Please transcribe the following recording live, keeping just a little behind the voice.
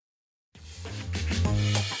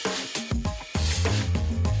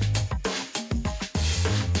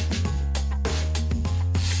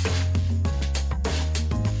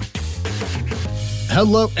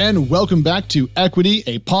Hello and welcome back to Equity,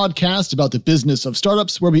 a podcast about the business of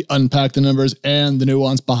startups where we unpack the numbers and the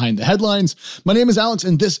nuance behind the headlines. My name is Alex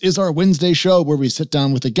and this is our Wednesday show where we sit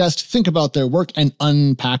down with a guest, think about their work, and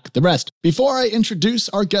unpack the rest. Before I introduce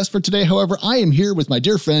our guest for today, however, I am here with my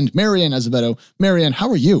dear friend, Marianne Azevedo. Marianne, how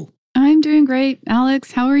are you? I'm doing great.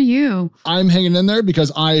 Alex, how are you? I'm hanging in there because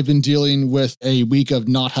I've been dealing with a week of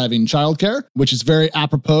not having childcare, which is very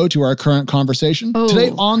apropos to our current conversation. Oh.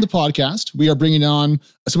 Today on the podcast, we are bringing on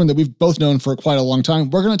someone that we've both known for quite a long time.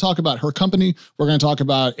 We're going to talk about her company. We're going to talk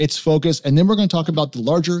about its focus, and then we're going to talk about the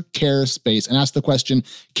larger care space and ask the question,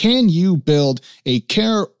 can you build a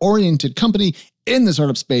care-oriented company in the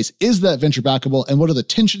startup space? Is that venture backable? And what are the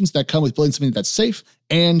tensions that come with building something that's safe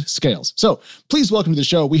and scales? So please welcome to the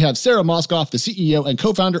show. We have Sarah Moskoff, the CEO and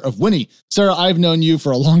co-founder of Winnie. Sarah, I've known you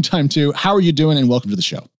for a long time too. How are you doing? And welcome to the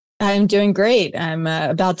show. I'm doing great. I'm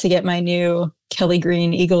about to get my new Kelly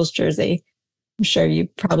Green Eagles jersey. I'm sure you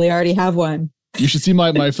probably already have one. You should see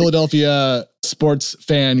my Philadelphia sports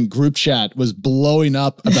fan group chat was blowing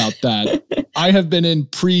up about that. I have been in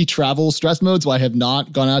pre-travel stress mode, so I have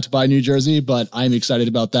not gone out to buy a new jersey, but I'm excited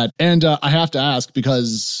about that. And I have to ask,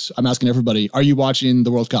 because I'm asking everybody, are you watching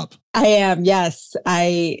the World Cup? I am, yes.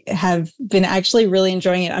 I have been actually really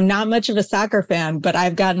enjoying it. I'm not much of a soccer fan, but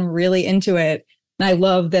I've gotten really into it. And I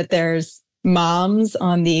love that there's moms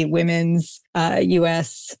on the women's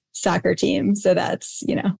U.S. soccer team. So that's,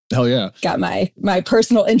 hell yeah, got my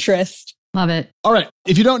personal interest. Love it. All right.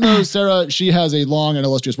 If you don't know Sarah, she has a long and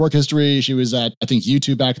illustrious work history. She was at, I think,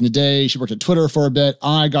 YouTube back in the day. She worked at Twitter for a bit.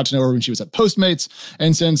 I got to know her when she was at Postmates.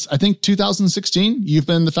 And since, I think, 2016, you've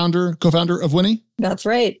been the co-founder of Winnie? That's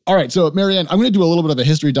right. All right. So, Marianne, I'm going to do a little bit of a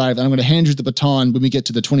history dive, and I'm going to hand you the baton when we get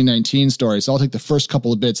to the 2019 story. So I'll take the first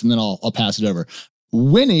couple of bits, and then I'll pass it over.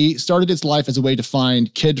 Winnie started its life as a way to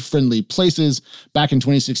find kid-friendly places. Back in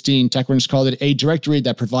 2016, TechCrunch called it a directory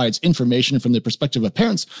that provides information from the perspective of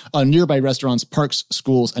parents on nearby restaurants, parks,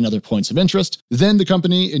 schools, and other points of interest. Then the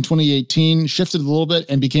company in 2018 shifted a little bit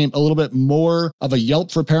and became a little bit more of a Yelp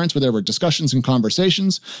for parents where there were discussions and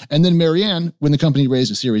conversations. And then Marianne, when the company raised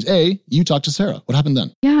a Series A, you talked to Sarah. What happened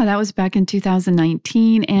then? Yeah, that was back in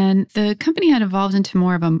 2019. And the company had evolved into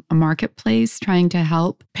more of a marketplace trying to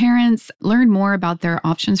help parents learn more about their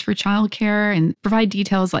options for childcare and provide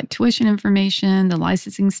details like tuition information, the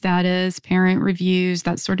licensing status, parent reviews,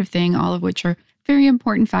 that sort of thing, all of which are very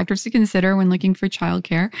important factors to consider when looking for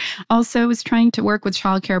childcare. Also was trying to work with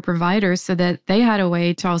childcare providers so that they had a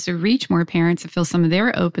way to also reach more parents and fill some of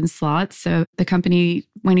their open slots. So the company,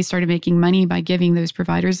 when he started making money by giving those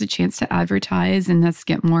providers a chance to advertise and thus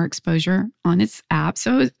get more exposure on its app.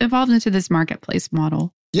 So it evolved into this marketplace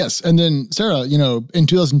model. Yes. And then, Sarah, in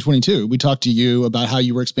 2022, we talked to you about how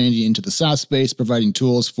you were expanding into the SaaS space, providing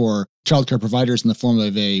tools for childcare providers in the form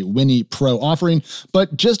of a Winnie Pro offering.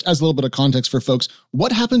 But just as a little bit of context for folks,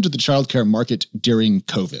 what happened to the childcare market during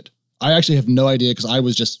COVID? I actually have no idea because I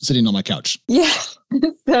was just sitting on my couch. Yeah.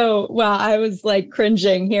 So, I was like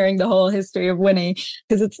cringing hearing the whole history of Winnie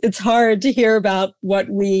because it's hard to hear about what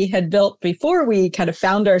we had built before we kind of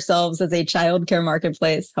found ourselves as a childcare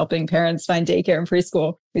marketplace, helping parents find daycare and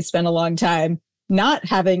preschool. We spent a long time not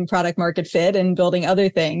having product market fit and building other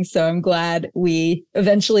things. So I'm glad we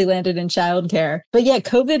eventually landed in childcare. But yeah,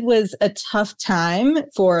 COVID was a tough time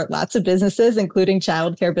for lots of businesses, including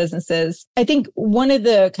childcare businesses. I think one of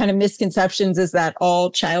the kind of misconceptions is that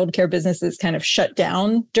all childcare businesses kind of shut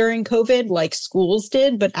down during COVID, like schools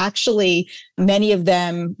did. But actually, many of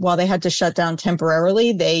them, while they had to shut down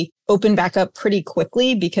temporarily, they open back up pretty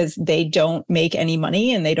quickly because they don't make any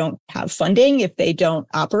money and they don't have funding if they don't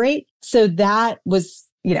operate. So that was,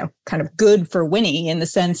 kind of good for Winnie in the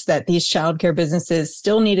sense that these childcare businesses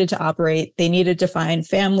still needed to operate. They needed to find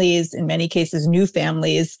families, in many cases, new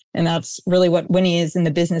families. And that's really what Winnie is in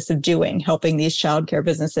the business of doing, helping these childcare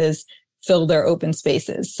businesses fill their open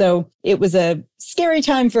spaces. So it was a scary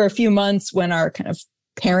time for a few months when our kind of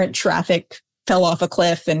parent traffic fell off a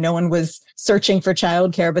cliff and no one was searching for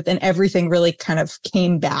childcare, but then everything really kind of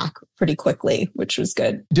came back pretty quickly, which was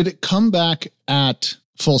good. Did it come back at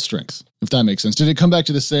full strength, if that makes sense? Did it come back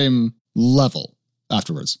to the same level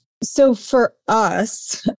afterwards? So for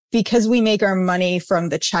us, because we make our money from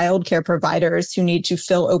the childcare providers who need to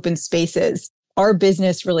fill open spaces, our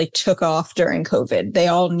business really took off during COVID. They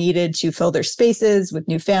all needed to fill their spaces with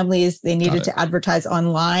new families. They needed to advertise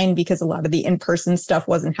online because a lot of the in-person stuff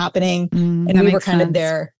wasn't happening. And we were kind of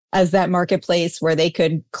there as that marketplace where they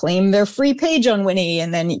could claim their free page on Winnie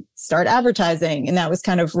and then start advertising. And that was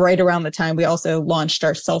kind of right around the time we also launched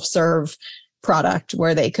our self-serve product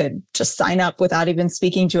where they could just sign up without even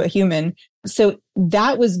speaking to a human. So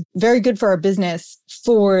that was very good for our business.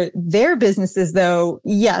 For their businesses, though,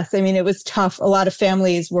 yes, I mean, it was tough. A lot of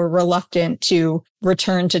families were reluctant to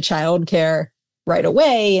return to childcare right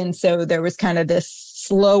away. And so there was kind of this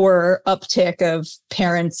slower uptick of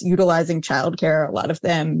parents utilizing childcare. A lot of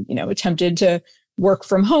them, attempted to work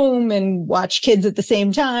from home and watch kids at the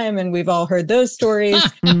same time. And we've all heard those stories.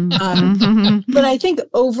 But I think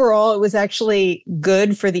overall, it was actually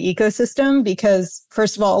good for the ecosystem because,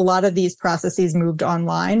 first of all, a lot of these processes moved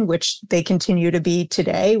online, which they continue to be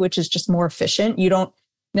today, which is just more efficient. You don't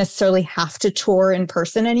necessarily have to tour in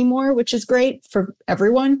person anymore, which is great for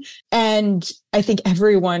everyone. And I think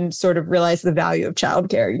everyone sort of realized the value of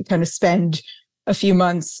childcare. You kind of spend a few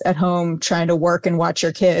months at home trying to work and watch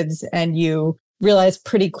your kids, and you realize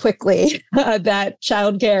pretty quickly that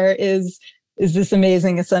childcare is this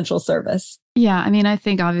amazing essential service. Yeah, I mean, I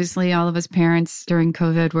think obviously all of us parents during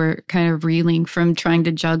COVID were kind of reeling from trying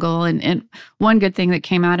to juggle. And one good thing that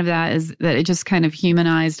came out of that is that it just kind of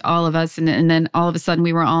humanized all of us. And then all of a sudden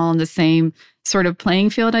we were all on the same sort of playing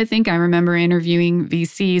field, I think. I remember interviewing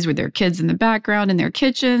VCs with their kids in the background in their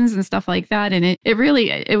kitchens and stuff like that. And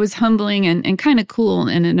it was humbling and kind of cool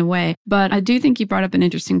in a way. But I do think you brought up an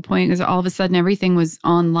interesting point because all of a sudden everything was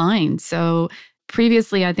online. So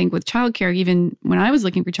previously, I think with childcare, even when I was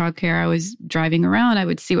looking for childcare, I was driving around. I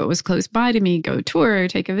would see what was close by to me, go tour,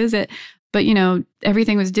 take a visit. But,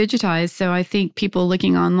 everything was digitized. So I think people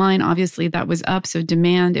looking online, obviously that was up. So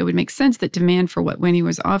it would make sense that demand for what Winnie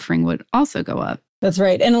was offering would also go up. That's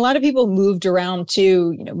right. And a lot of people moved around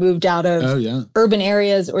too, moved out of urban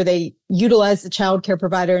areas, or they utilized the childcare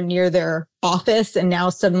provider near their office. And now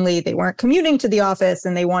suddenly they weren't commuting to the office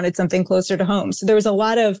and they wanted something closer to home. So there was a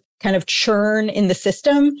lot of kind of churn in the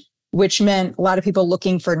system, which meant a lot of people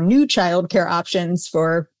looking for new childcare options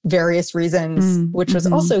for various reasons, which was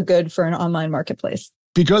also good for an online marketplace.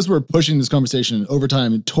 Because we're pushing this conversation over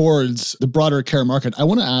time towards the broader care market, I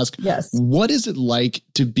want to ask, what is it like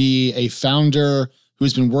to be a founder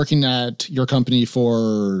who's been working at your company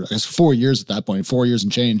for, 4 years at that point, 4 years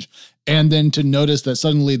and change, and then to notice that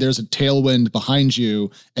suddenly there's a tailwind behind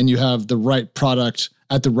you and you have the right product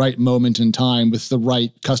at the right moment in time with the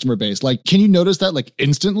right customer base? Like, can you notice that like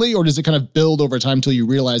instantly, or does it kind of build over time until you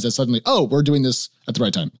realize that suddenly, oh, we're doing this at the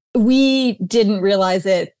right time? We didn't realize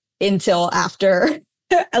it until after.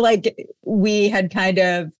 Like we had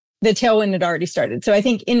the tailwind had already started. So I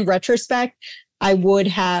think in retrospect, I would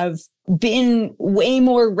have been way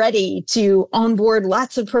more ready to onboard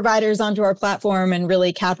lots of providers onto our platform and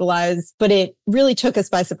really capitalize. But it really took us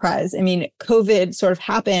by surprise. I mean, COVID sort of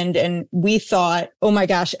happened and we thought, oh my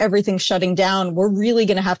gosh, everything's shutting down. We're really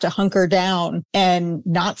going to have to hunker down and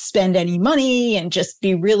not spend any money and just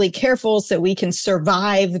be really careful so we can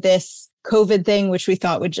survive this COVID thing, which we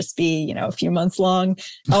thought would just be, a few months long.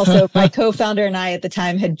 Also, my co-founder and I at the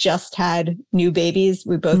time had just had new babies.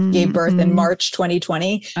 We both gave birth in March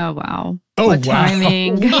 2020. Oh, wow. What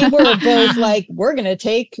timing. We were both like,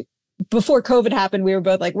 before COVID happened, we were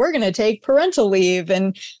both like, we're going to take parental leave.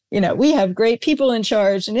 And, we have great people in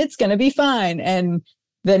charge and it's going to be fine. And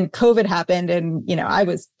then COVID happened and, I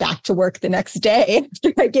was back to work the next day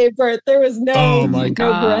after I gave birth. There was no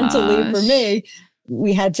parental leave for me.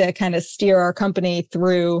 We had to kind of steer our company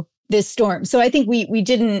through this storm. So I think we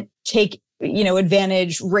didn't take,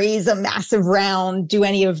 advantage, raise a massive round, do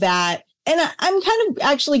any of that. And I'm kind of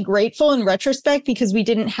actually grateful in retrospect because we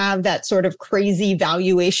didn't have that sort of crazy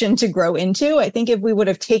valuation to grow into. I think if we would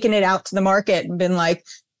have taken it out to the market and been like,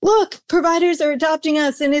 look, providers are adopting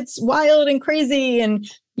us and it's wild and crazy and,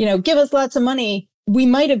 give us lots of money, we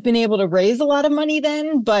might have been able to raise a lot of money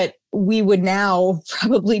then, but we would now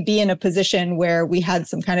probably be in a position where we had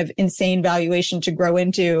some kind of insane valuation to grow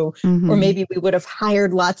into, or maybe we would have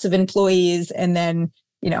hired lots of employees and then,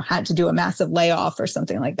 had to do a massive layoff or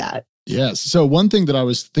something like that. Yes. So one thing that I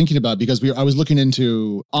was thinking about, because I was looking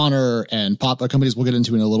into Honor and Papa companies we'll get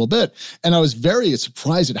into in a little bit, and I was very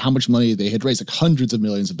surprised at how much money they had raised, like hundreds of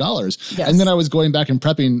millions of dollars. Yes. And then I was going back and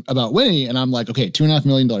prepping about Winnie, and I'm like, okay, $2.5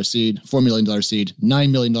 million seed, $4 million seed,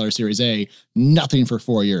 $9 million Series A, nothing for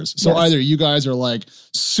 4 years. So either you guys are like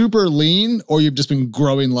super lean or you've just been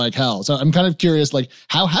growing like hell. So I'm kind of curious, like,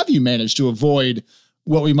 how have you managed to avoid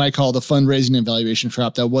what we might call the fundraising and valuation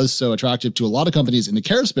trap that was so attractive to a lot of companies in the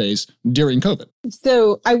care space during COVID?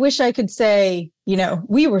 So I wish I could say,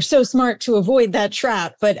 we were so smart to avoid that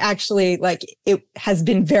trap, but actually, like, it has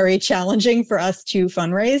been very challenging for us to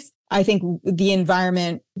fundraise. I think the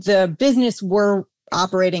environment, the business we're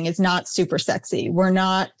operating is not super sexy. We're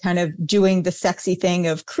not kind of doing the sexy thing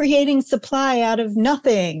of creating supply out of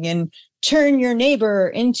nothing and turn your neighbor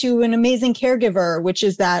into an amazing caregiver, which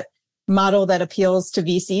is that model that appeals to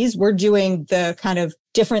VCs. We're doing the kind of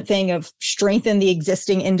different thing of strengthen the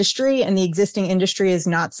existing industry, and the existing industry is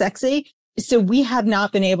not sexy. So we have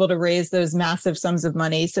not been able to raise those massive sums of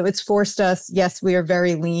money. So it's forced us. Yes, we are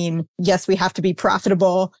very lean. Yes, we have to be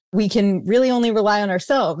profitable. We can really only rely on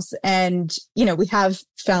ourselves. And, we have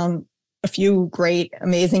found a few great,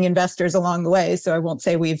 amazing investors along the way. So I won't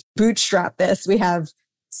say we've bootstrapped this. We have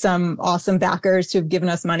some awesome backers who've given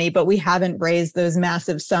us money, but we haven't raised those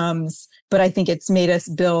massive sums. But I think it's made us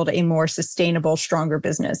build a more sustainable, stronger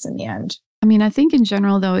business in the end. I mean, I think in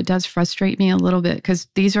general, though, it does frustrate me a little bit because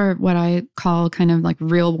these are what I call kind of like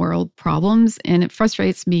real world problems. And it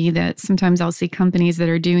frustrates me that sometimes I'll see companies that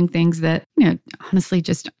are doing things that, honestly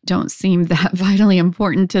just don't seem that vitally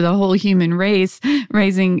important to the whole human race,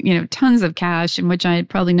 raising, tons of cash, in which I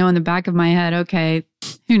probably know in the back of my head, okay,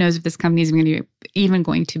 who knows if this company is even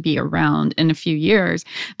going to be around in a few years.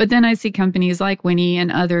 But then I see companies like Winnie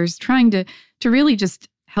and others trying to really just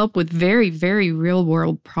help with very, very real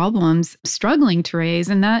world problems, struggling to raise.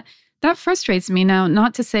 And that frustrates me. Now,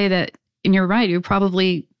 not to say that, and you're right, it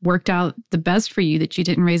probably worked out the best for you that you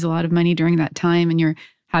didn't raise a lot of money during that time and you're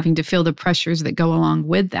having to feel the pressures that go along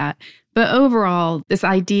with that. But overall, this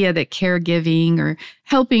idea that caregiving or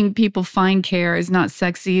helping people find care is not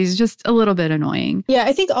sexy is just a little bit annoying. Yeah,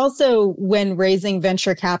 I think also when raising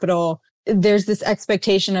venture capital, there's this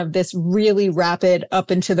expectation of this really rapid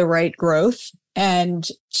up and to the right growth. And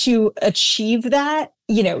to achieve that,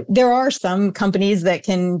 there are some companies that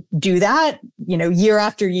can do that, year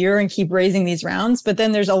after year and keep raising these rounds. But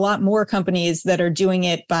then there's a lot more companies that are doing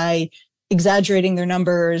it by exaggerating their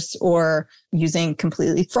numbers or using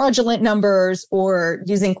completely fraudulent numbers or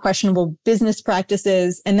using questionable business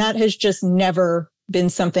practices. And that has just never been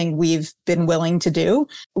something we've been willing to do.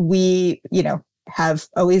 We, have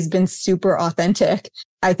always been super authentic,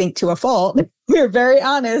 I think to a fault. We're very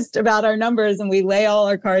honest about our numbers and we lay all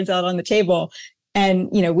our cards out on the table. And,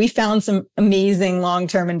 we found some amazing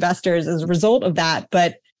long-term investors as a result of that.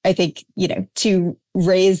 But I think, to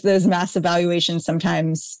raise those massive valuations,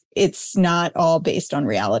 sometimes it's not all based on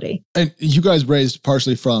reality. And you guys raised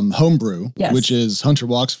partially from Homebrew, yes, which is Hunter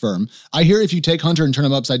Walk's firm. I hear if you take Hunter and turn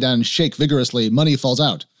him upside down and shake vigorously, money falls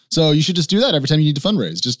out. So you should just do that every time you need to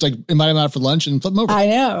fundraise. Just like invite him out for lunch and flip him over. I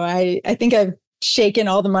know. I think I've shaken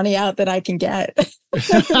all the money out that I can get.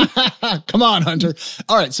 Come on, Hunter.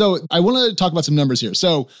 All right. So I want to talk about some numbers here.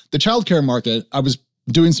 So the childcare market, I was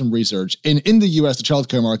doing some research. And in the US, the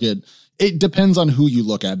childcare market, it depends on who you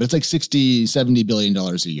look at, but it's like $60-70 billion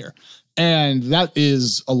a year. And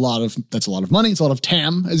that's a lot of money. It's a lot of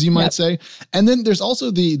TAM, as you might say. And then there's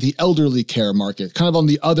also the elderly care market, kind of on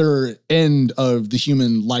the other end of the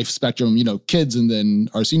human life spectrum, kids and then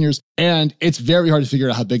our seniors. And it's very hard to figure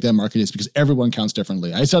out how big that market is because everyone counts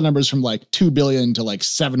differently. I saw numbers from like 2 billion to like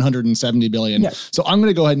 770 billion. Yep. So I'm going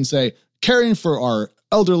to go ahead and say caring for our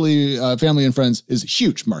elderly family and friends is a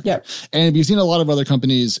huge market. Yep. And we've seen a lot of other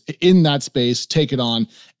companies in that space take it on.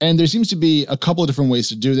 And there seems to be a couple of different ways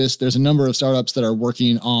to do this. There's a number of startups that are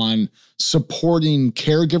working on supporting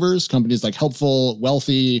caregivers, companies like Helpful,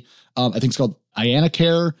 Wealthy, I think it's called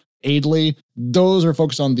IanaCare, Aidly. Those are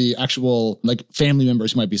focused on the actual like family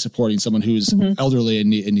members who might be supporting someone who's elderly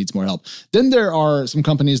and needs more help. Then there are some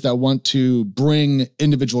companies that want to bring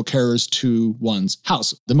individual carers to one's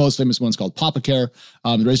house. The most famous one's called Papa Care.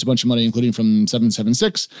 It raised a bunch of money, including from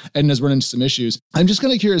 776, and has run into some issues. I'm just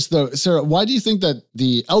kind of curious though, Sarah, why do you think that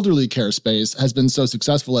the elderly care space has been so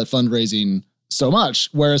successful at fundraising so much,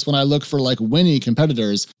 whereas when I look for like Winnie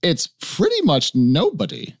competitors, it's pretty much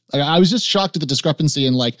nobody. Like, I was just shocked at the discrepancy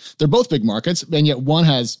in like, they're both big markets, and yet one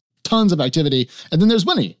has tons of activity, and then there's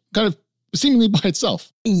Winnie, kind of seemingly by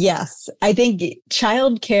itself. Yes, I think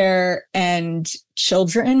childcare and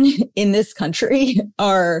children in this country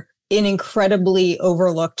are an incredibly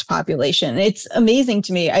overlooked population. It's amazing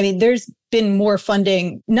to me. I mean, there's been more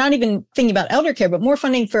funding, not even thinking about elder care, but more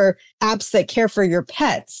funding for apps that care for your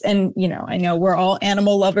pets. And, I know we're all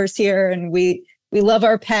animal lovers here and we love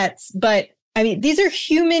our pets, but I mean, these are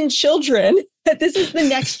human children. This is the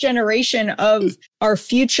next generation of our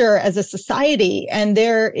future as a society. And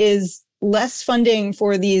there is less funding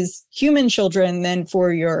for these human children than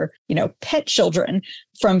for your, pet children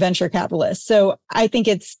from venture capitalists. So I think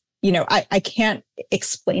it's, I can't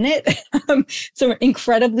explain it. It's an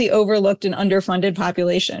incredibly overlooked and underfunded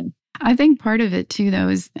population. I think part of it too, though,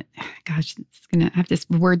 is, gosh, it's going to have to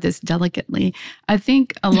word this delicately. I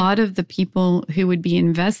think a lot of the people who would be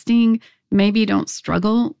investing maybe don't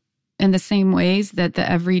struggle in the same ways that the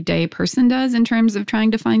everyday person does in terms of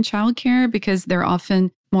trying to find childcare, because they're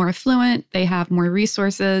often more affluent, they have more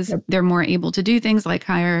resources, they're more able to do things like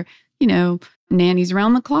hire nannies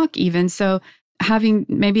around the clock even. So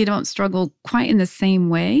maybe don't struggle quite in the same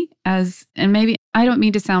way and maybe I don't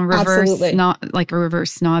mean to sound like a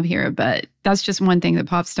reverse snob here, but that's just one thing that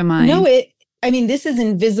pops to mind. No, this is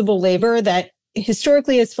invisible labor that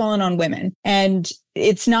historically has fallen on women, and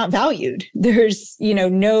it's not valued. There's,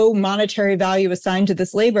 no monetary value assigned to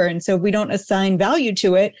this labor. And so if we don't assign value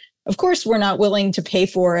to it, of course, we're not willing to pay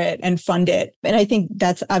for it and fund it. And I think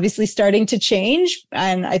that's obviously starting to change.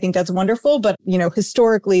 And I think that's wonderful. But,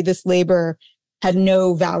 historically, this labor had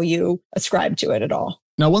no value ascribed to it at all.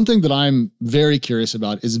 Now, one thing that I'm very curious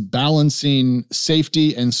about is balancing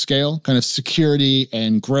safety and scale, kind of security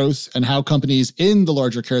and growth, and how companies in the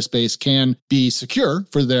larger care space can be secure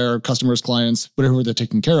for their customers, clients, whatever they're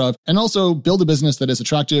taking care of, and also build a business that is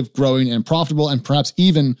attractive, growing, and profitable, and perhaps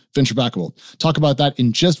even venture backable. Talk about that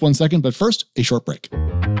in just 1 second, but first, a short break.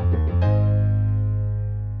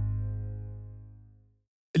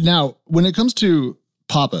 Now, when it comes to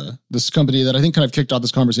Papa, this company that I think kind of kicked off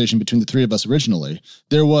this conversation between the three of us originally,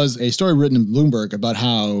 there was a story written in Bloomberg about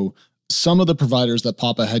how some of the providers that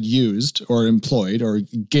Papa had used or employed or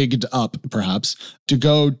gigged up perhaps to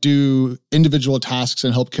go do individual tasks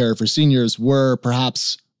and help care for seniors were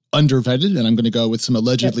perhaps undervetted. And I'm going to go with some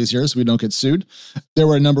allegedlys here so we don't get sued. There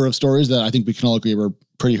were a number of stories that I think we can all agree were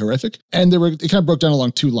pretty horrific. And it kind of broke down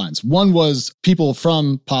along two lines. One was people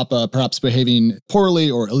from Papa perhaps behaving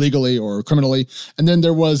poorly or illegally or criminally. And then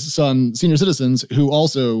there was some senior citizens who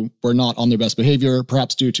also were not on their best behavior,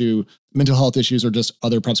 perhaps due to mental health issues or just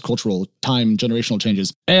other perhaps cultural generational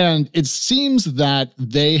changes. And it seems that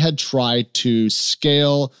they had tried to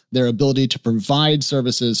scale their ability to provide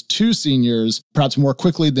services to seniors perhaps more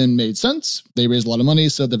quickly than made sense. They raised a lot of money,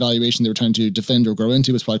 so the valuation they were trying to defend or grow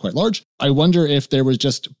into was probably quite large. I wonder if there was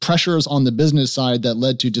just pressures on the business side that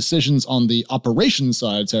led to decisions on the operations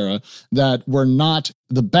side, Sarah, that were not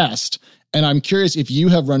the best. And I'm curious if you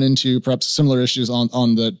have run into perhaps similar issues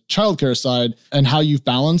on the childcare side and how you've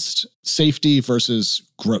balanced safety versus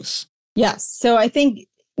growth. Yes. So I think,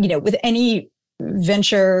 with any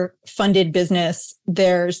venture funded business,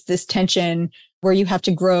 there's this tension where you have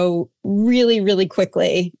to grow really, really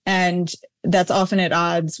quickly. And that's often at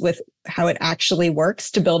odds with how it actually works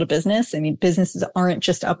to build a business. I mean, businesses aren't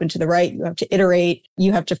just up and to the right. You have to iterate,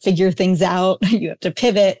 you have to figure things out, you have to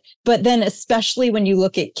pivot. But then especially when you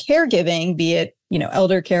look at caregiving, be it,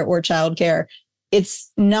 elder care or childcare,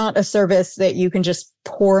 it's not a service that you can just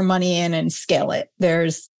pour money in and scale it.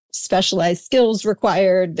 There's specialized skills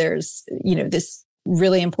required. There's, this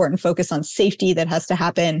really important focus on safety that has to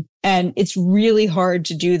happen. And it's really hard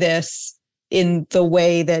to do this in the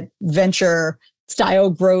way that venture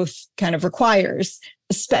style growth kind of requires,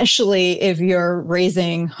 especially if you're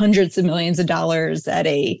raising hundreds of millions of dollars at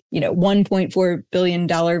a, $1.4 billion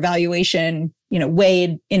valuation,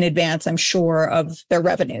 way in advance, I'm sure, of their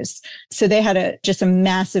revenues. So they had just a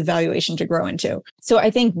massive valuation to grow into. So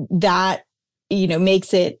I think that,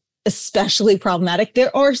 makes it especially problematic.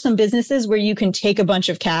 There are some businesses where you can take a bunch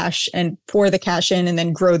of cash and pour the cash in and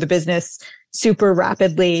then grow the business super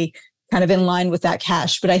rapidly, kind of in line with that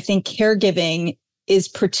cash. But I think caregiving is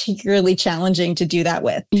particularly challenging to do that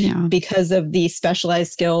with because of the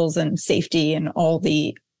specialized skills and safety and all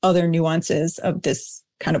the other nuances of this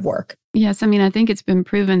kind of work. Yes. I think it's been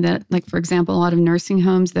proven that, for example, a lot of nursing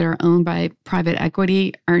homes that are owned by private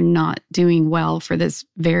equity are not doing well for this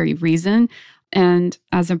very reason. And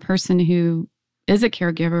as a person who is a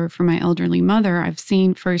caregiver for my elderly mother, I've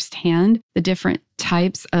seen firsthand the different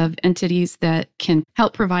types of entities that can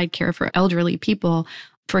help provide care for elderly people.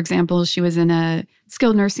 For example, she was in a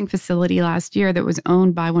skilled nursing facility last year that was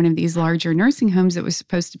owned by one of these larger nursing homes that was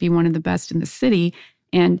supposed to be one of the best in the city.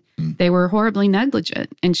 And they were horribly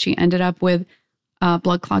negligent. And she ended up with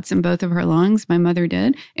blood clots in both of her lungs, my mother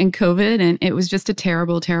did, and COVID. And it was just a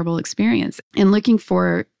terrible, terrible experience. And looking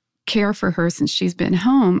for care for her since she's been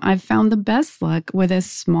home, I've found the best luck with a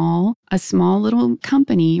small little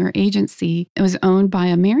company or agency. It was owned by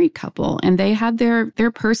a married couple, and they had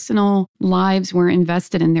their personal lives were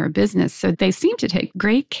invested in their business. So they seem to take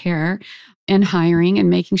great care in hiring and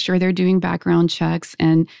making sure they're doing background checks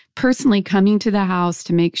and personally coming to the house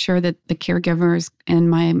to make sure that the caregivers and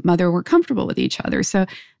my mother were comfortable with each other. So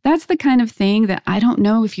that's the kind of thing that I don't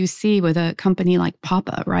know if you see with a company like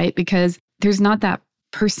Papa, right? Because there's not that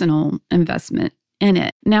personal investment in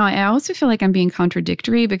it. Now, I also feel like I'm being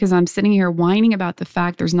contradictory because I'm sitting here whining about the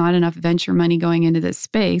fact there's not enough venture money going into this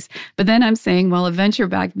space. But then I'm saying, well, a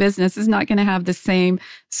venture-backed business is not going to have the same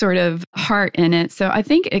sort of heart in it. So I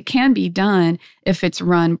think it can be done if it's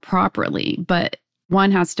run properly. But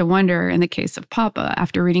one has to wonder, in the case of Papa,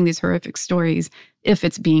 after reading these horrific stories, if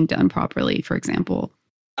it's being done properly, for example.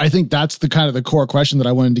 I think that's the kind of the core question that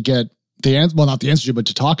I wanted to get the answer, well, not the answer to, but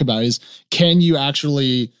to talk about is, can you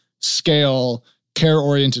actually scale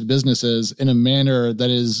care-oriented businesses in a manner that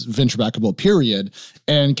is venture backable, period?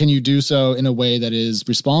 And can you do so in a way that is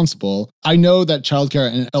responsible? I know that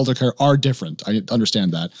childcare and elder care are different. I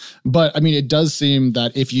understand that. But I mean, it does seem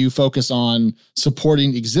that if you focus on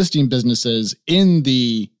supporting existing businesses in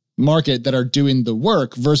the market that are doing the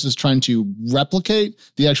work versus trying to replicate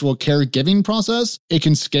the actual caregiving process, it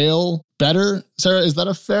can scale better. Sarah, is that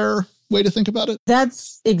a fair way to think about it?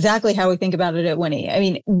 That's exactly how we think about it at Winnie. I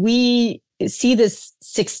mean, we see this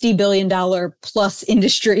 $60 billion plus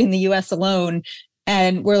industry in the US alone.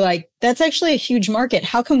 And we're like, that's actually a huge market.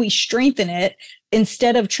 How can we strengthen it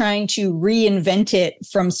instead of trying to reinvent it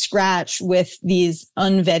from scratch with these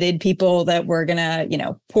unvetted people that we're going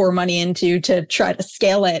to, pour money into to try to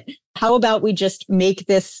scale it? How about we just make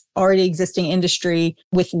this already existing industry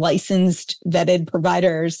with licensed, vetted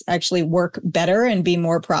providers actually work better and be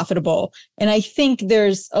more profitable? And I think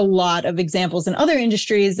there's a lot of examples in other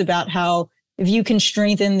industries about how if you can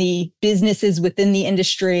strengthen the businesses within the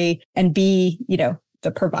industry and be,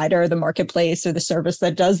 the provider, the marketplace, or the service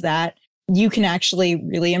that does that, you can actually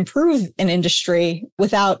really improve an industry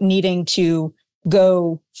without needing to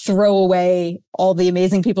go throw away all the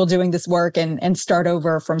amazing people doing this work and start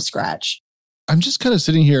over from scratch. I'm just kind of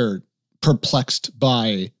sitting here perplexed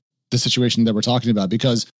by the situation that we're talking about,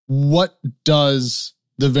 because what does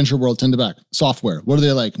the venture world tend to back? Software. What are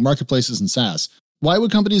they like? Marketplaces and SaaS. Why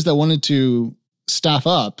would companies that wanted to staff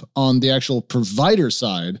up on the actual provider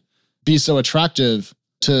side be so attractive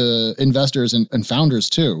to investors and founders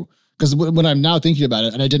too? Because when I'm now thinking about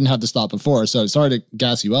it, and I didn't have this thought before, so sorry to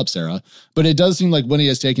gas you up, Sarah, but it does seem like Winnie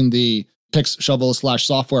has taken the picks, shovel /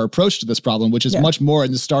 software approach to this problem, which is much more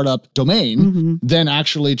in the startup domain than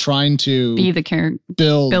actually trying to be the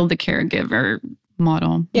build the caregiver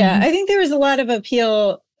model. Yeah, I think there was a lot of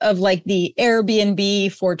appeal of like the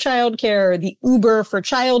Airbnb for childcare or the Uber for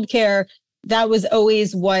childcare. That was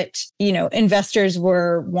always what, investors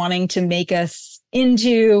were wanting to make us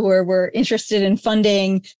into or were interested in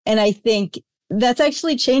funding. And I think that's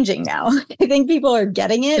actually changing now. I think people are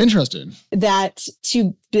getting it. Interesting. That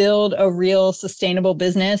to build a real sustainable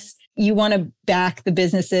business, you want to back the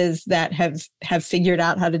businesses that have figured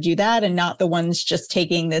out how to do that and not the ones just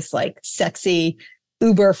taking this like sexy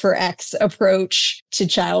Uber for X approach to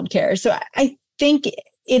childcare. So I think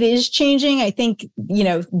it is changing. I think,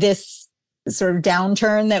 this sort of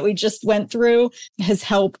downturn that we just went through has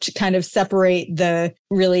helped kind of separate the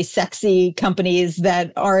really sexy companies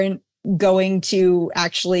that aren't going to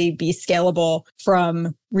actually be scalable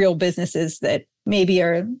from real businesses that maybe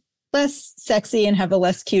are less sexy and have a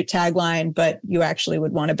less cute tagline, but you actually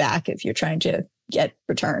would want to back if you're trying to get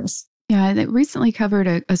returns. Yeah, I recently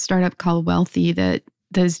covered a startup called Wealthy that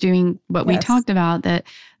is doing what we talked about, that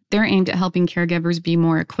they're aimed at helping caregivers be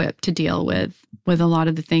more equipped to deal with a lot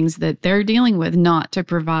of the things that they're dealing with, not to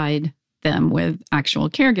provide them with actual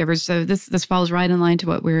caregivers. So this falls right in line to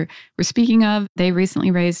what we're speaking of. They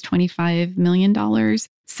recently raised $25 million.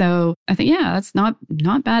 So I think, that's not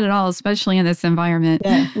bad at all, especially in this environment.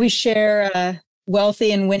 Yeah, we share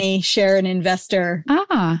Wealthy and Winnie share an investor,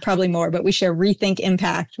 probably more, but we share Rethink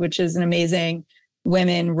Impact, which is an amazing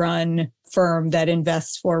women-run firm that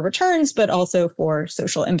invests for returns, but also for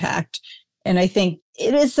social impact. And I think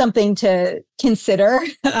it is something to consider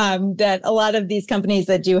that a lot of these companies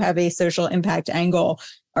that do have a social impact angle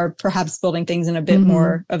are perhaps building things in a bit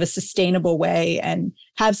more of a sustainable way and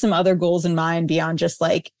have some other goals in mind beyond just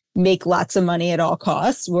like make lots of money at all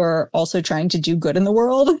costs. We're also trying to do good in the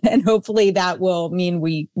world. And hopefully that will mean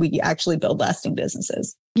we actually build lasting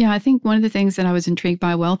businesses. Yeah, I think one of the things that I was intrigued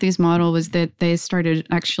by Wealthy's model was that they started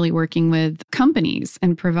actually working with companies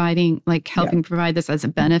and helping provide this as a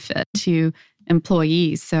benefit to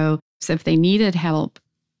employees. So if they needed help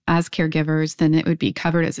as caregivers, then it would be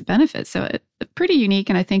covered as a benefit. So it's pretty unique,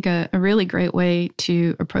 and I think a really great way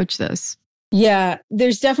to approach this. Yeah,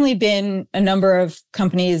 there's definitely been a number of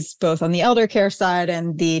companies, both on the elder care side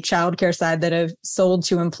and the childcare side, that have sold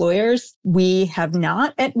to employers. We have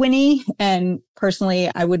not at Winnie. And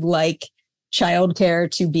personally, I would like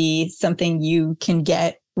childcare to be something you can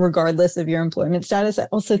get regardless of your employment status. I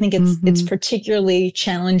also think it's particularly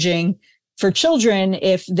challenging for children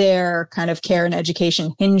if their kind of care and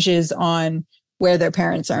education hinges on where their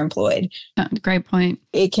parents are employed. Great point.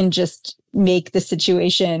 It can just make the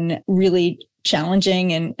situation really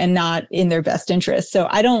challenging and not in their best interest. So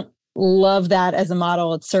I don't love that as a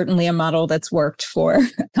model. It's certainly a model that's worked for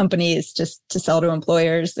companies just to sell to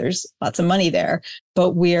employers. There's lots of money there,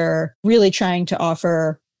 but we're really trying to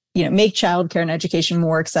offer, make childcare and education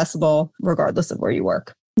more accessible regardless of where you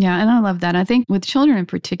work. Yeah, and I love that. I think with children in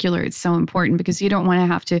particular, it's so important because you don't want to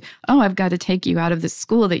have to, I've got to take you out of the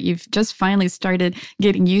school that you've just finally started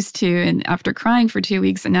getting used to. And after crying for 2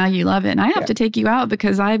 weeks and now you love it. And I have to take you out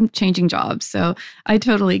because I'm changing jobs. So I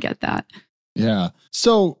totally get that. Yeah.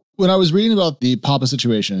 So when I was reading about the Papa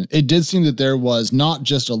situation, it did seem that there was not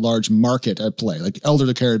just a large market at play, like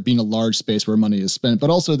elder care being a large space where money is spent,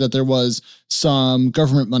 but also that there was some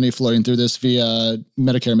government money flowing through this via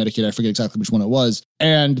Medicare, Medicaid. I forget exactly which one it was.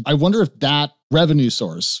 And I wonder if that revenue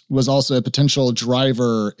source was also a potential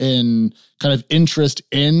driver in kind of interest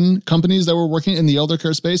in companies that were working in the elder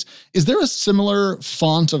care space. Is there a similar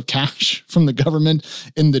font of cash from the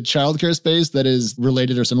government in the childcare space that is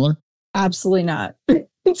related or similar? Absolutely not.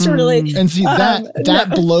 It's really, and see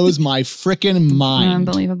that blows my freaking mind.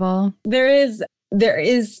 Unbelievable. There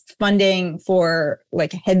is funding for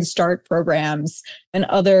like Head Start programs and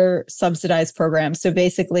other subsidized programs. So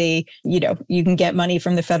basically, you can get money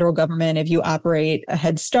from the federal government if you operate a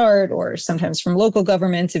Head Start, or sometimes from local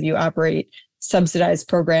governments if you operate subsidized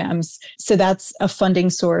programs. So that's a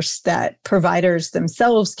funding source that providers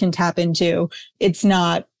themselves can tap into. It's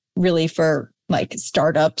not really for like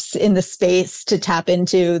startups in the space to tap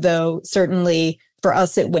into, though certainly for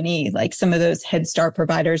us at Winnie, like some of those Head Start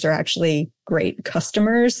providers are actually great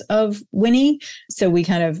customers of Winnie. So we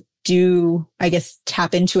kind of do, I guess,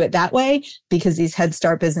 tap into it that way, because these Head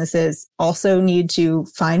Start businesses also need to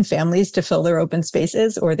find families to fill their open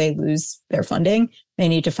spaces or they lose their funding. They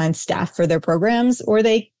need to find staff for their programs or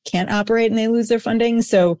they can't operate and they lose their funding.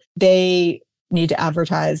 So they need to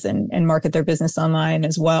advertise and market their business online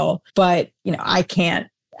as well. But, I can't,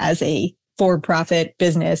 as a for-profit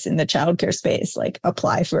business in the childcare space, like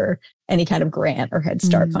apply for any kind of grant or Head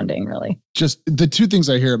Start funding, really. Just the two things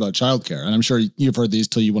I hear about childcare, and I'm sure you've heard these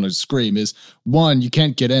till you want to scream, is one, you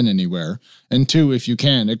can't get in anywhere. And two, if you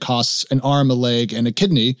can, it costs an arm, a leg, and a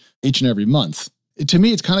kidney each and every month. To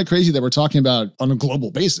me, it's kind of crazy that we're talking about, on a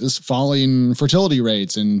global basis, falling fertility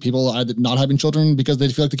rates and people either not having children because they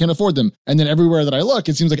feel like they can't afford them. And then everywhere that I look,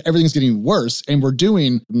 it seems like everything's getting worse and we're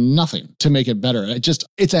doing nothing to make it better.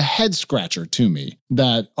 It's a head scratcher to me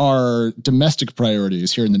that our domestic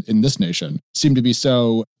priorities here in this nation seem to be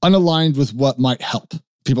so unaligned with what might help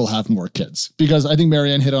people have more kids. Because I think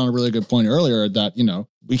Marianne hit on a really good point earlier that,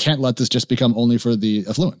 we can't let this just become only for the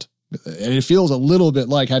affluent. And it feels a little bit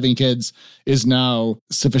like having kids is now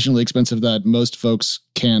sufficiently expensive that most folks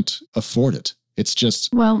can't afford it. It's just,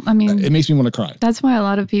 it makes me want to cry. That's why a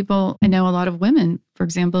lot of people, I know a lot of women, for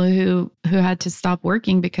example, who had to stop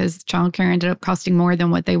working because childcare ended up costing more than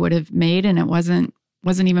what they would have made. And it wasn't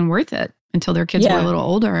even worth it until their kids were a little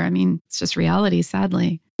older. I mean, it's just reality,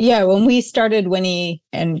 sadly. Yeah, when we started Winnie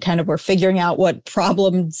and kind of were figuring out what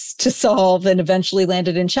problems to solve and eventually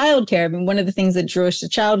landed in childcare, I mean, one of the things that drew us to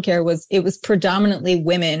childcare was it was predominantly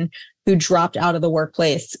women who dropped out of the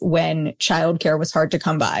workplace when childcare was hard to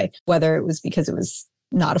come by, whether it was because it was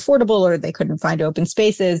not affordable or they couldn't find open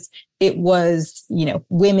spaces. It was,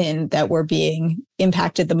 women that were being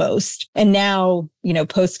impacted the most. And now,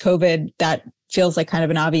 post-COVID, that feels like kind of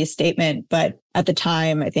an obvious statement. But at the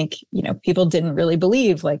time, I think, people didn't really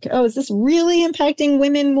believe like, oh, is this really impacting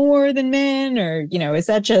women more than men? Or, is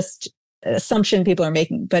that just an assumption people are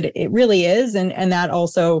making? But it really is. And that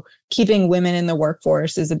also keeping women in the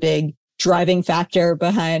workforce is a big driving factor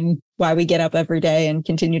behind why we get up every day and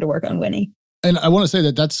continue to work on Winnie. And I want to say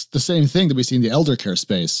that that's the same thing that we see in the elder care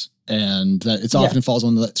space, and that it often falls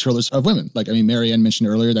on the shoulders of women. Like, Marianne mentioned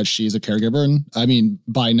earlier that she's a caregiver, and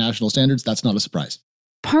by national standards, that's not a surprise.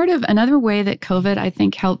 Part of another way that COVID, I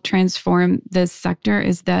think, helped transform this sector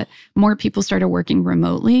is that more people started working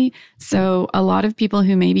remotely. So a lot of people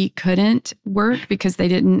who maybe couldn't work because they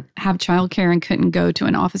didn't have childcare and couldn't go to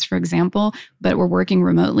an office, for example, but were working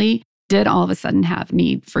remotely, did all of a sudden have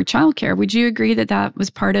need for childcare. Would you agree that that was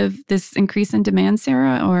part of this increase in demand,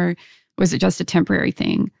 Sarah, or was it just a temporary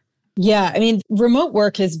thing? Yeah, I mean, remote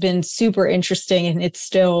work has been super interesting, and it's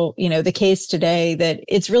still, the case today that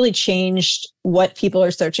it's really changed what people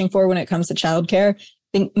are searching for when it comes to childcare.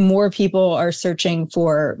 I think more people are searching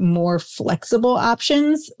for more flexible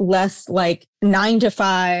options, less like 9 to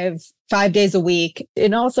 5, 5 days a week.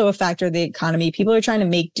 And also a factor of the economy. People are trying to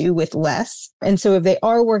make do with less. And so if they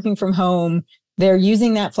are working from home, they're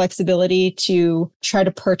using that flexibility to try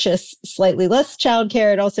to purchase slightly less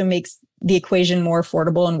childcare. It also makes the equation more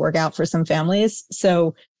affordable and work out for some families.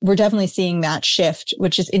 So we're definitely seeing that shift,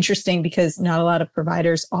 which is interesting because not a lot of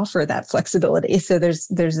providers offer that flexibility. So there's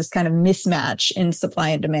this kind of mismatch in supply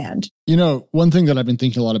and demand. One thing that I've been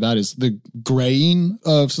thinking a lot about is the graying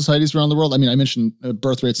of societies around the world. I mean, I mentioned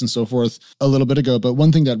birth rates and so forth a little bit ago, but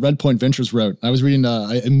one thing that Redpoint Ventures wrote, I was reading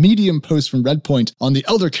a Medium post from Redpoint on the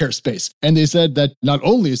elder care space. And they said that not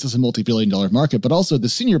only is this a multi-billion-dollar market, but also the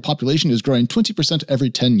senior population is growing 20% every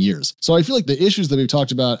 10 years. So I feel like the issues that we've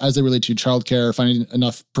talked about as they relate to childcare, finding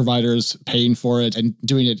enough providers paying for it and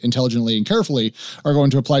doing it intelligently and carefully are going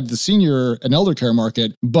to apply to the senior and elder care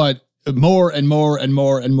market, but more and more and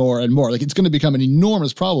more and more and more. Like, it's going to become an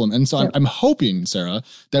enormous problem. And so I'm hoping, Sarah,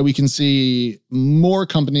 that we can see more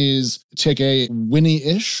companies take a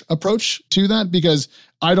Winnie-ish approach to that, because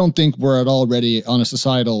I don't think we're at all ready on a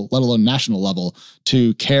societal, let alone national level,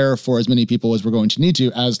 to care for as many people as we're going to need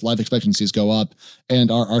to as life expectancies go up and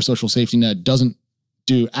our social safety net doesn't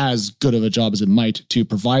do as good of a job as it might to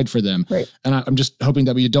provide for them. Right. And I'm just hoping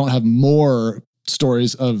that we don't have more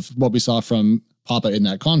stories of what we saw from Papa in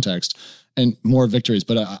that context and more victories.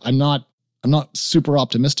 But I'm not super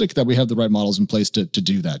optimistic that we have the right models in place to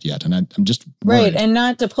do that yet. And I'm just worried. Right. And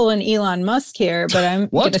not to pull an Elon Musk here, but I'm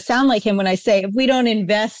going to sound like him when I say, if we don't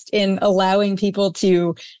invest in allowing people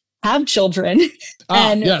to have children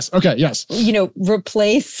and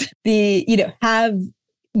replace have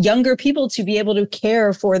younger people to be able to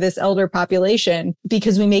care for this elder population,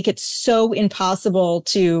 because we make it so impossible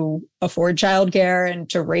to afford childcare and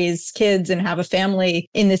to raise kids and have a family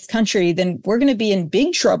in this country, then we're going to be in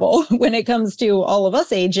big trouble when it comes to all of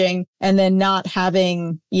us aging and then not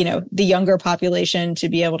having, the younger population to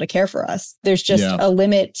be able to care for us. There's just a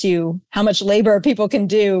limit to how much labor people can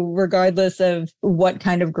do, regardless of what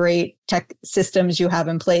kind of great tech systems you have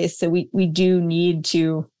in place. So we do need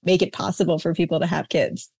to make it possible for people to have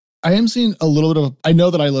kids. I am seeing a little bit of, I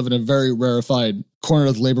know that I live in a very rarefied corner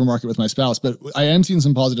of the labor market with my spouse, but I am seeing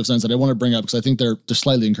some positive signs that I want to bring up because I think they're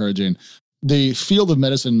slightly encouraging. The field of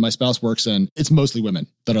medicine my spouse works in, it's mostly women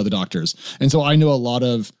that are the doctors. And so I know a lot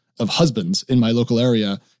of husbands in my local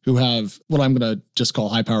area who have what I'm going to just call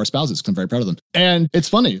high power spouses, because I'm very proud of them. And it's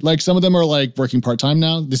funny, like some of them are like working part-time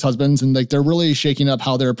now, these husbands, and like they're really shaking up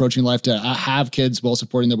how they're approaching life to have kids while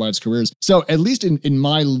supporting their wives' careers. So at least in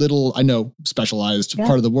my little, I know, specialized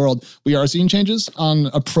part of the world, we are seeing changes on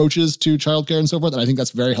approaches to childcare and so forth. And I think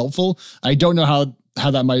that's very helpful. I don't know how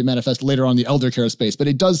that might manifest later on in the elder care space, but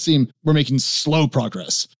it does seem we're making slow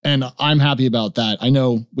progress. And I'm happy about that. I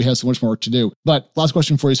know we have so much more work to do. But last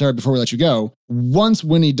question for you, Sarah, before we let you go. Once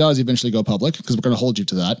Winnie does eventually go public, because we're going to hold you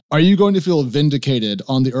to that, are you going to feel vindicated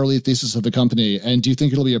on the early thesis of the company? And do you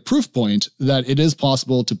think it'll be a proof point that it is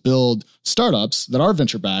possible to build startups that are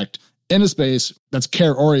venture-backed in a space that's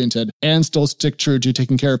care-oriented and still stick true to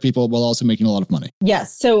taking care of people while also making a lot of money?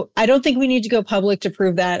 Yes. So I don't think we need to go public to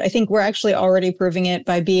prove that. I think we're actually already proving it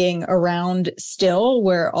by being around still,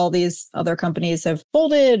 where all these other companies have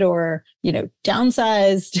folded or,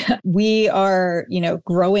 downsized. We are,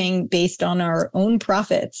 growing based on our own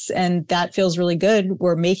profits. And that feels really good.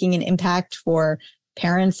 We're making an impact for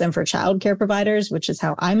parents and for childcare providers, which is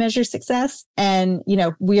how I measure success. And,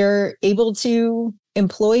 we're able to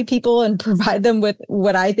employ people and provide them with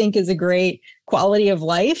what I think is a great quality of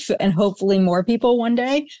life, and hopefully more people one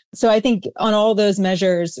day. So I think on all those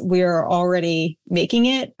measures, we are already making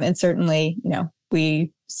it. And certainly,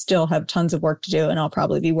 we still have tons of work to do, and I'll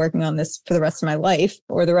probably be working on this for the rest of my life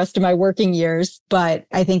or the rest of my working years. But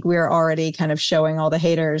I think we're already kind of showing all the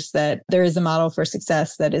haters that there is a model for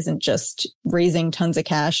success that isn't just raising tons of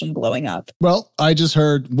cash and blowing up. Well, I just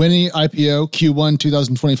heard Winnie IPO Q1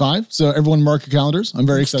 2025. So everyone mark your calendars. I'm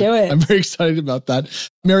very excited. Do it. I'm very excited about that.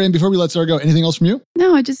 Marianne, before we let Sarah go, anything else from you?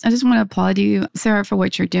 No, I just want to applaud you, Sarah, for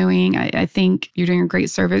what you're doing. I think you're doing a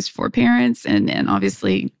great service for parents and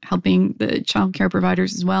obviously helping the child care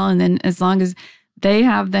providers as well. And then as long as they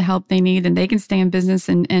have the help they need, then they can stay in business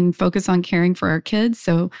and focus on caring for our kids.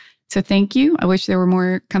 So thank you. I wish there were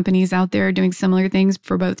more companies out there doing similar things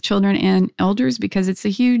for both children and elders, because it's a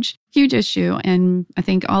huge, huge issue. And I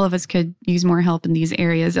think all of us could use more help in these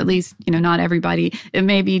areas. At least, not everybody, it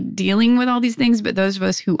may be dealing with all these things, but those of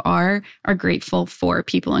us who are grateful for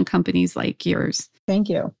people and companies like yours. Thank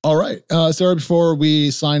you. All right. Sarah, before we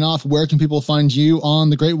sign off, where can people find you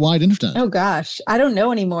on the great wide internet? Oh, gosh. I don't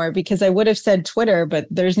know anymore, because I would have said Twitter, but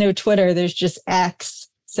there's no Twitter. There's just X.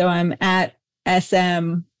 So I'm at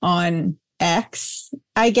SM on X,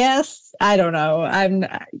 I guess. I don't know. I'm,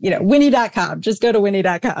 Winnie.com. Just go to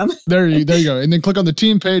Winnie.com. There you go. And then click on the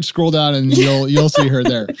team page, scroll down, and you'll see her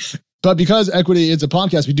there. But because Equity is a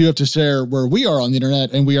podcast, we do have to share where we are on the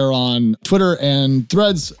internet, and we are on Twitter and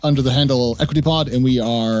Threads under the handle EquityPod, and we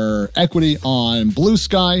are Equity on Blue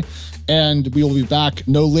Sky. And we will be back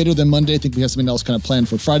no later than Monday. I think we have something else kind of planned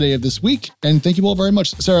for Friday of this week. And thank you all very much.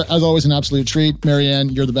 Sarah, as always, an absolute treat. Marianne,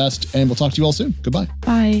 you're the best. And we'll talk to you all soon. Goodbye.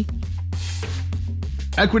 Bye.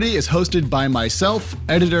 Equity is hosted by myself,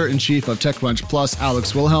 editor-in-chief of TechCrunch Plus,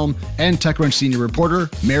 Alex Wilhelm, and TechCrunch senior reporter,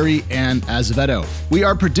 Mary Ann Azevedo. We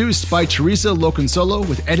are produced by Teresa Loconsolo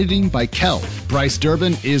with editing by Kel. Bryce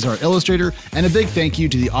Durbin is our illustrator, and a big thank you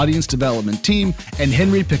to the audience development team and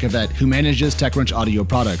Henry Picavet, who manages TechCrunch audio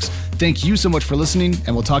products. Thank you so much for listening,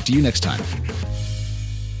 and we'll talk to you next time.